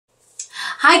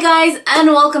Hi guys, and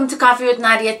welcome to Coffee with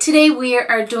Nadia. Today we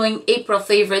are doing April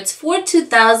favorites for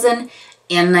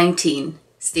 2019.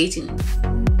 Stay tuned.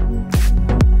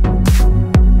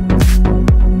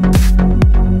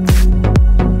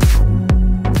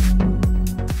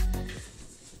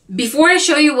 Before I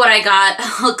show you what I got,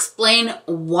 I'll explain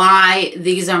why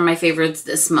these are my favorites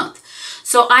this month.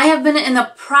 So I have been in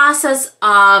the process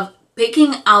of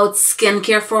picking out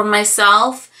skincare for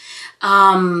myself.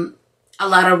 A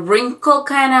lot of wrinkle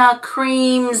kind of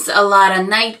creams, a lot of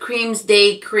night creams,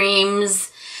 day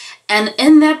creams. And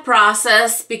in that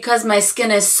process, because my skin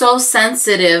is so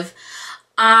sensitive,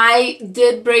 I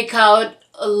did break out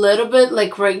a little bit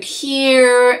like right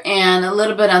here and a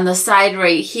little bit on the side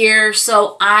right here.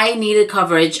 So I needed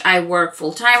coverage. I work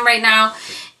full-time right now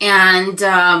and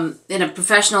in a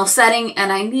professional setting,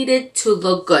 and I needed to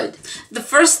look good. The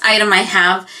first item I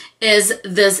have is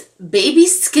this Baby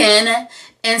Skin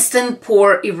Instant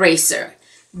Pore Eraser.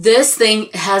 This thing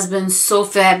has been so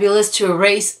fabulous to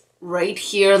erase right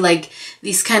here, like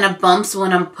these kind of bumps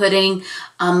when I'm putting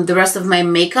the rest of my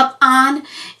makeup on.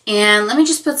 And let me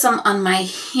just put some on my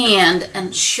hand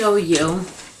and show you.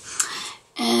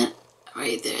 And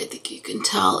right there, I think you can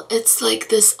tell it's like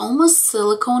this almost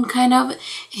silicone kind of, and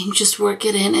you just work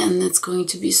it in and it's going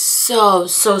to be so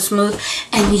smooth.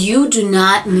 And you do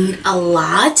not need a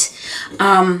lot.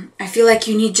 I feel like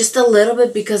you need just a little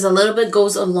bit, because a little bit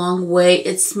goes a long way.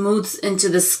 It smooths into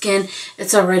the skin.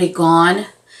 It's already gone.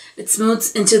 It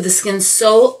smooths into the skin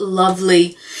so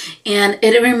lovely, and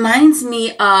it reminds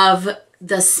me of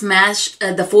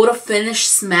the Photo Finish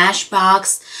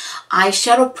Smashbox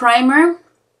eyeshadow primer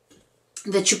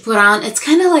that you put on. It's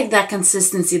kind of like that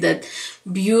consistency, that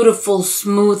beautiful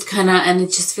smooth kind of, and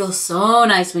it just feels so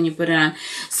nice when you put it on.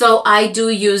 So I do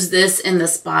use this in the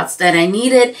spots that I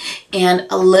need it, and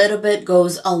a little bit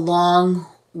goes a long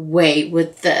way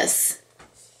with this.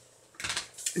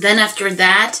 Then after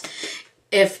that,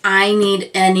 if I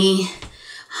need any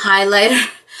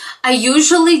highlighter, I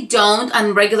usually don't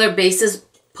on a regular basis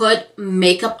put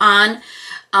makeup on,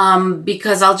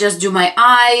 because I'll just do my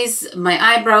eyes, my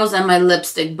eyebrows, and my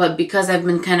lipstick. But because I've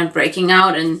been kind of breaking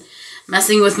out and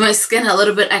messing with my skin a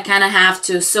little bit, I kind of have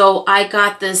to. So I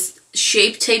got this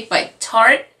Shape Tape by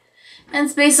Tarte, and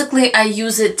it's basically, I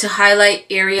use it to highlight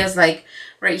areas like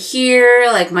right here,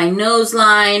 like my nose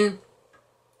line,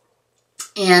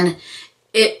 and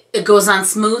it goes on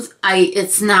smooth.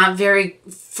 It's not very,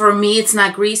 for me, it's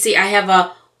not greasy. I have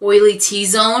a oily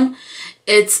T-zone.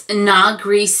 It's not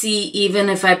greasy even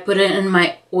if I put it in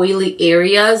my oily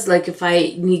areas, like if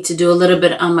I need to do a little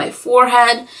bit on my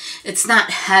forehead. It's not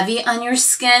heavy on your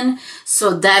skin,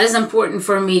 so that is important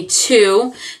for me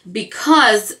too,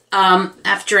 because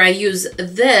after I use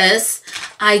this,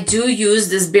 I do use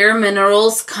this Bare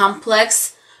Minerals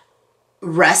Complex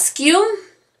Rescue.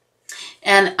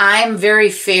 And I'm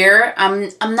very fair. I'm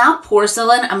not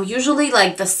porcelain. I'm usually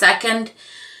like the second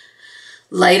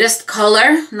lightest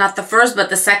color. Not the first, but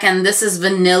the second. This is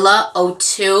Vanilla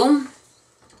 02.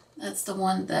 That's the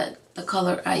one, that the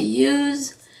color I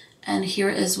use. And here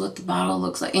is what the bottle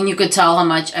looks like. And you could tell how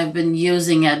much I've been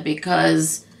using it,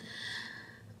 because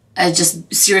I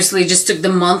just seriously just took the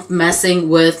month messing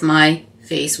with my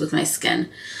face, with my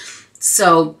skin.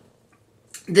 So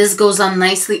this goes on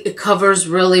nicely. It covers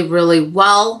really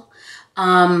well.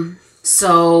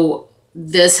 So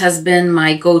this has been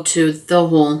my go-to the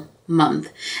whole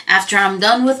month. After I'm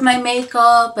done with my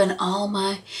makeup and all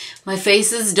my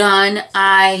face is done,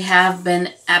 I have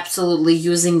been absolutely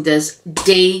using this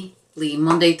daily,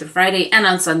 Monday through Friday, and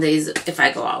on Sundays if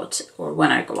I go out, or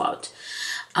when I go out.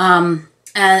 And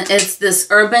it's this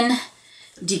Urban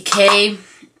Decay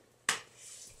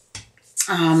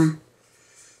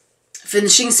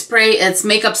finishing spray. It's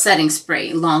makeup setting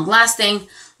spray, long lasting.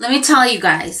 Let me tell you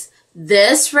guys,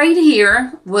 this right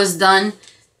here was done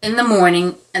in the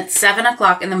morning at 7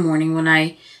 o'clock in the morning when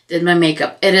I did my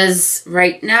makeup. It is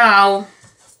right now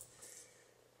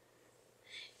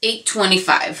 8:25.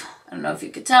 I don't know if you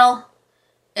could tell.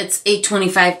 It's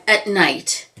 8:25 at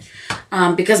night,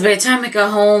 because by the time I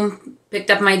got home,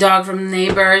 picked up my dog from the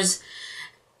neighbors,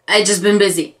 I just been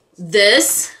busy.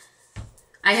 This,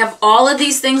 I have all of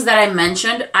these things that I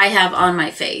mentioned, I have on my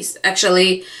face.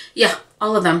 Actually, yeah,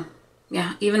 all of them.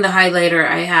 Yeah, even the highlighter,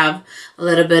 I have a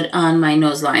little bit on my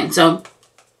nose line. So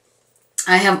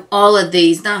I have all of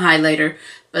these, not highlighter,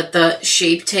 but the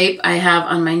Shape Tape I have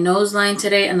on my nose line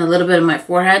today, and a little bit of my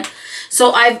forehead.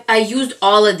 So I used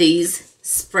all of these,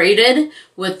 sprayed it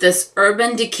with this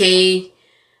Urban Decay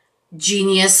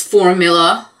Genius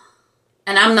formula.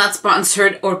 And I'm not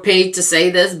sponsored or paid to say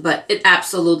this, but it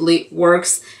absolutely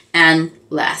works and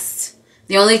lasts.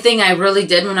 The only thing I really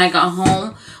did when I got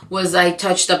home was I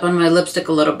touched up on my lipstick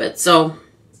a little bit. So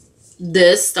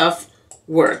this stuff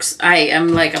works. I am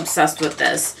like obsessed with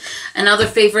this. Another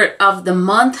favorite of the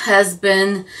month has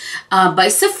been by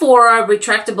Sephora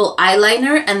retractable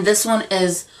eyeliner, and this one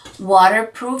is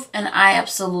waterproof and I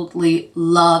absolutely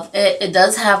love it. It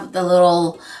does have the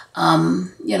little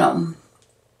you know,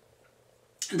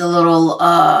 the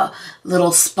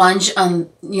little sponge on,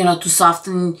 you know, to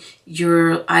soften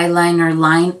your eyeliner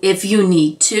line if you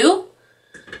need to.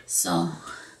 So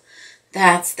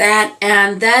that's that,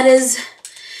 and that is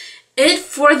it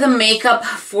for the makeup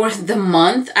for the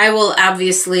month. I will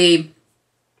obviously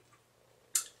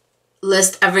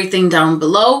list everything down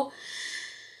below.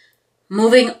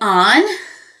 Moving on.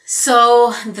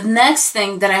 So the next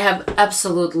thing that I have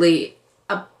absolutely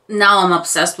now I'm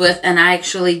obsessed with, and I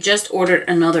actually just ordered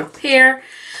another pair,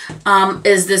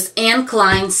 is this Anne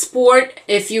Klein Sport.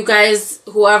 If you guys,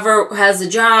 whoever has a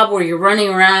job where you're running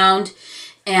around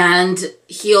and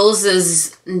heels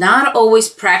is not always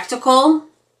practical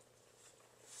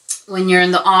when you're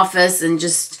in the office, and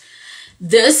just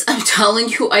this, I'm telling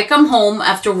you, I come home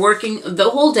after working the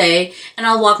whole day and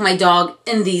I'll walk my dog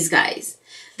in these guys.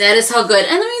 That is how good.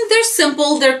 And I mean, they're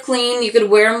simple, they're clean. You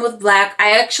could wear them with black.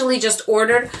 I actually just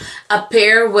ordered a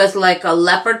pair with like a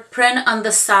leopard print on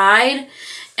the side.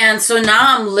 And so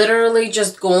now I'm literally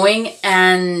just going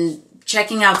and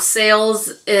checking out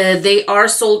sales. They are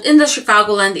sold in the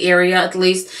Chicagoland area, at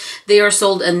least. They are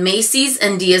sold in Macy's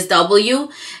and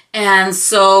DSW. And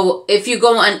so if you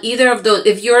go on either of those,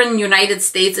 if you're in the United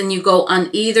States and you go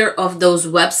on either of those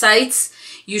websites,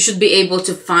 you should be able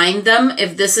to find them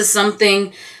if this is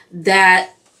something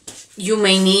that you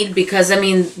may need, because I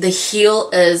mean, the heel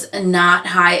is not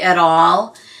high at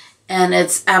all. And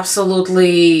it's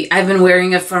absolutely, I've been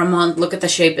wearing it for a month. Look at the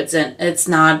shape it's in. It's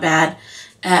not bad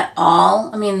at all.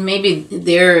 I mean, maybe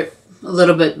they're a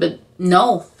little bit, but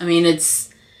no. I mean, it's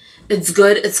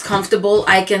good. It's comfortable.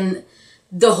 I can,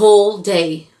 the whole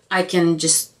day, I can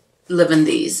just live in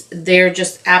these. They're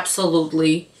just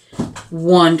absolutely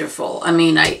wonderful. I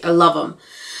mean, I love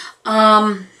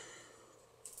them.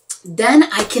 Then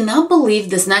I cannot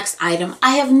believe this next item.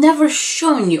 I have never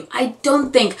shown you. I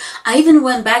don't think. I even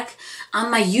went back on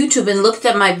my YouTube and looked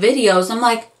at my videos. I'm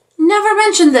like, never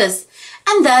mentioned this.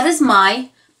 And that is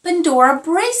my Pandora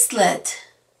bracelet.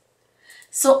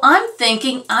 So I'm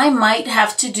thinking I might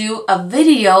have to do a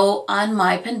video on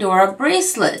my Pandora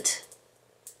bracelet.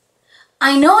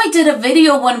 I know I did a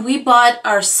video when we bought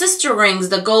our sister rings,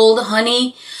 the gold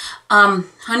honey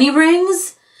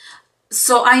rings.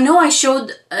 So I know I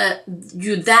showed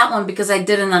you that one because I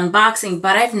did an unboxing,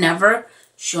 but I've never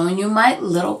shown you my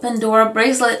little Pandora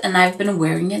bracelet, and I've been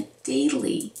wearing it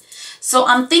daily. So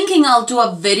I'm thinking I'll do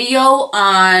a video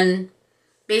on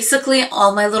basically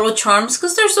all my little charms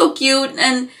because they're so cute.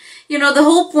 And, you know, the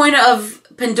whole point of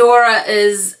Pandora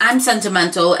is I'm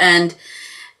sentimental, and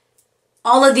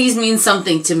all of these mean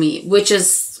something to me, which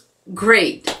is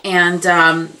great. And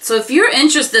so if you're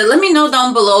interested, let me know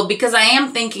down below, because I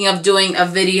am thinking of doing a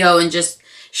video and just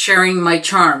sharing my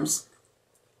charms.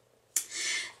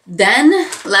 Then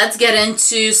let's get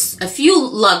into a few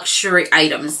luxury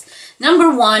items.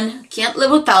 Number one, can't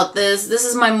live without this. This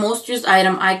is my most used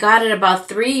item. I got it about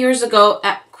 3 years ago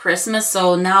at Christmas,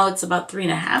 so now it's about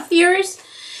 3.5 years.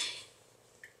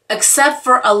 Except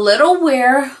for a little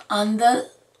wear on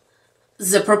the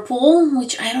zipper pull,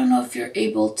 which I don't know if you're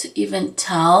able to even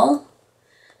tell.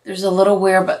 There's a little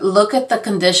wear, but look at the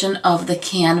condition of the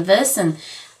canvas, and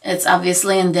it's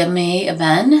obviously in demi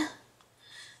ebene.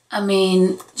 I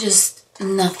mean, just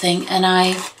nothing. And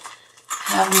I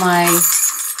have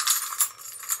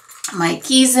my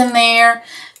keys in there,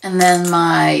 and then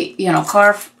my, you know,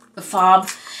 car fob.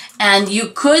 And you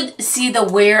could see the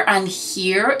wear on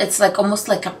here. It's like almost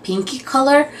like a pinky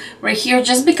color right here,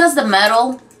 just because the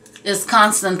metal is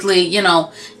constantly, you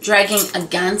know, dragging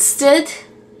against it.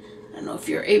 I don't know if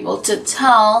you're able to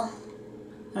tell.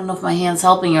 I don't know if my hand's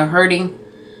helping or hurting.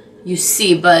 You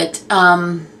see, but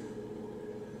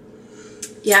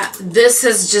yeah, this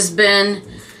has just been,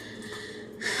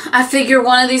 I figure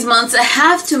one of these months I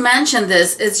have to mention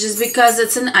this. It's just because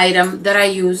it's an item that I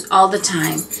use all the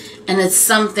time, and it's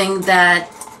something that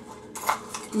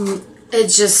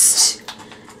it's just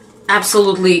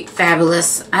absolutely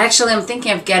fabulous. Actually, I'm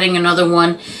thinking of getting another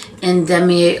one in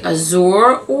demi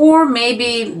azure, or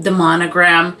maybe the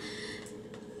monogram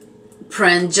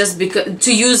print, just because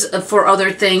to use for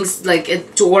other things, like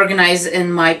to organize in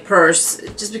my purse,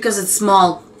 just because it's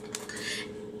small.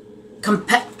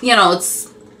 You know,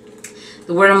 it's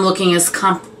the word I'm looking is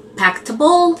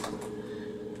compactable.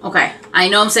 Okay, I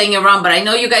know I'm saying it wrong, but I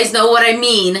know you guys know what I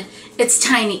mean. It's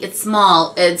tiny, it's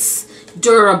small, it's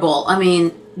durable. I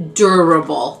mean,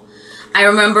 durable. I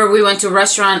remember we went to a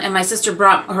restaurant and my sister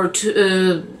brought her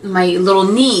to my little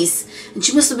niece, and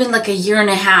she must have been like a year and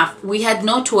a half. We had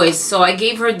no toys, so I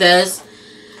gave her this.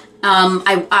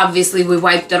 We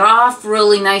wiped it off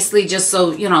really nicely, just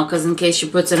so, you know, because in case she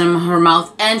puts it in her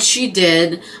mouth. And she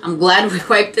did. I'm glad we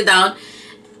wiped it out.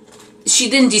 She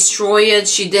didn't destroy it.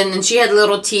 She didn't. And she had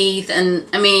little teeth. And,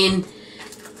 I mean,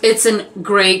 it's in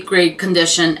great, great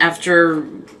condition after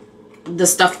the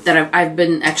stuff that I've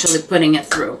been actually putting it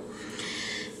through.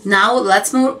 Now,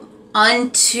 let's move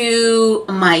on to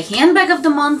my handbag of the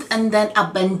month, and then a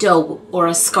bandeau or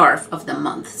a scarf of the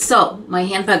month. So my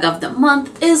handbag of the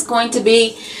month is going to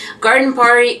be Garden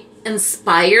Party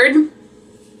inspired,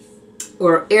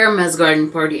 or Hermes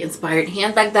Garden Party inspired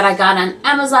handbag that I got on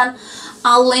Amazon.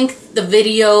 I'll link the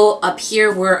video up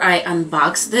here where I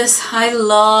unboxed this. I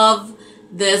love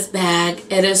this bag.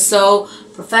 It is so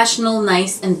professional,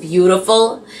 nice, and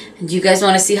beautiful. And do you guys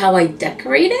want to see how I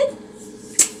decorate it?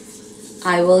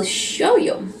 I will show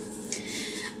you.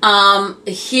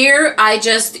 Here I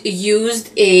just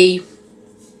used a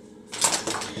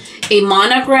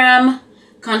monogram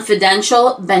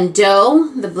confidential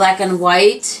bandeau, the black and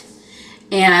white,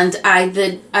 and I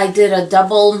did a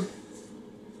double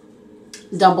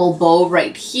bow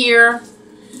right here.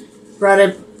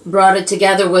 Brought it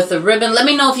together with a ribbon. Let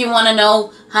me know if you want to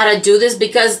know how to do this,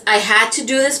 because I had to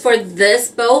do this for this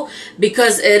bow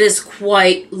because it is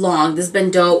quite long. This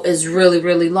bandeau is really,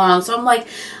 really long. So I'm like,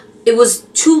 it was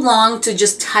too long to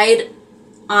just tie it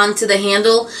onto the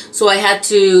handle. So I had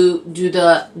to do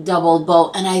the double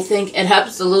bow, and I think it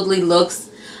absolutely looks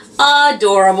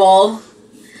adorable.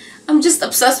 I'm just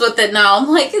obsessed with it now. I'm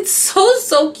like, it's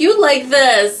so cute like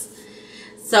this.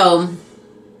 So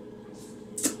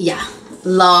yeah,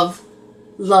 love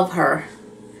her.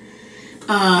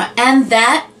 And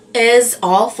that is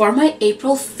all for my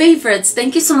April favorites.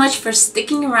 Thank you so much for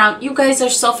sticking around. You guys are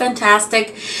so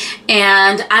fantastic,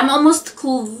 and I'm almost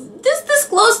this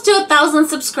close to 1,000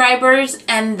 subscribers,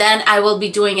 and then I will be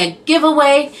doing a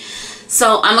giveaway,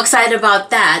 so I'm excited about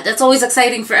that. That's always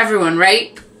exciting for everyone,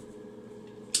 right?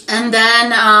 And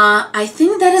then I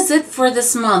think that is it for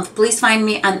this month. Please find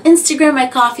me on Instagram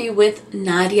at Coffee with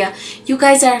Nadia. You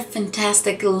guys are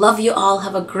fantastic. Love you all.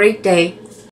 Have a great day.